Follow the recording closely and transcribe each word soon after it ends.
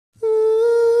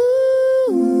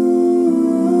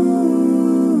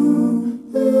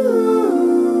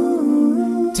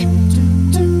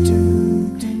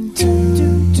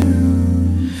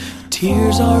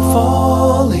Tears are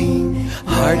falling,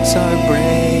 hearts are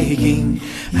breaking.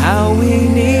 How we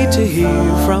need to hear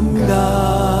from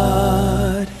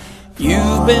God.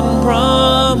 You've been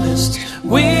promised,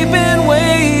 we've been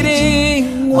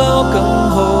waiting.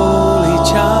 Welcome, Holy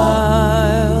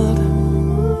Child.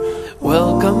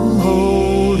 Welcome,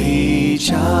 Holy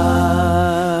Child.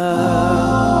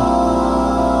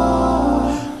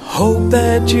 Hope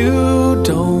that you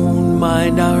don't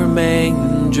mind our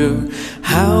manger.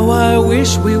 How I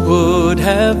wish we would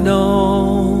have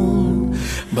known.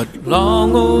 But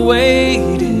long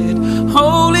awaited,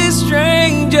 holy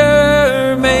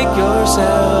stranger, make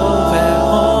yourself at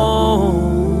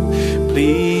home.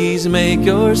 Please make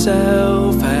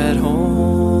yourself at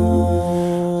home.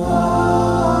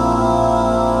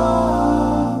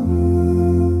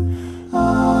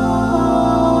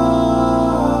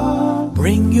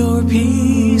 Bring your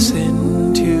peace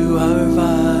into our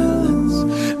violence.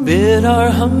 Bid our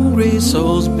hungry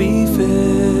souls be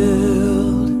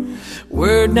filled.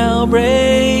 Word now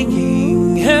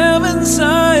breaking heaven's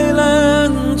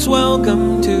silence.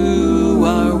 Welcome to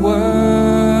our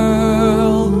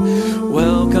world.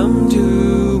 Welcome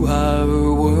to our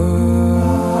world.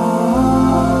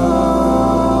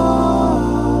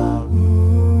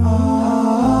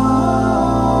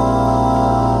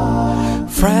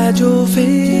 Fragile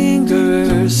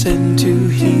fingers sent to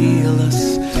heal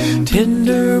us.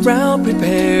 Tender brow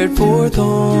prepared for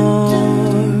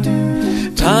thorn.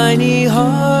 Tiny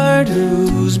heart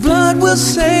whose blood will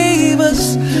save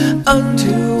us.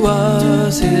 Unto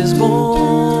us is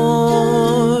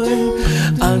born.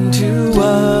 Unto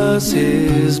us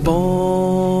is born.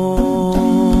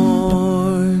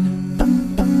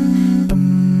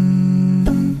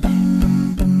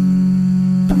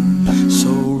 So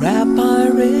wrap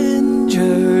our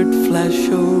injured flesh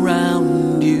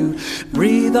around you.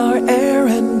 Breathe our air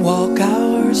and walk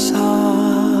our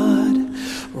sod.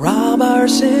 Rob our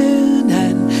sin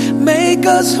and make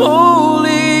us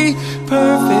holy.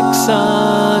 Perfect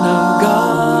Son of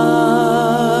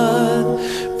God.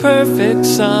 Perfect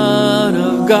Son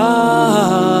of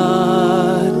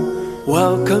God.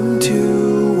 Welcome to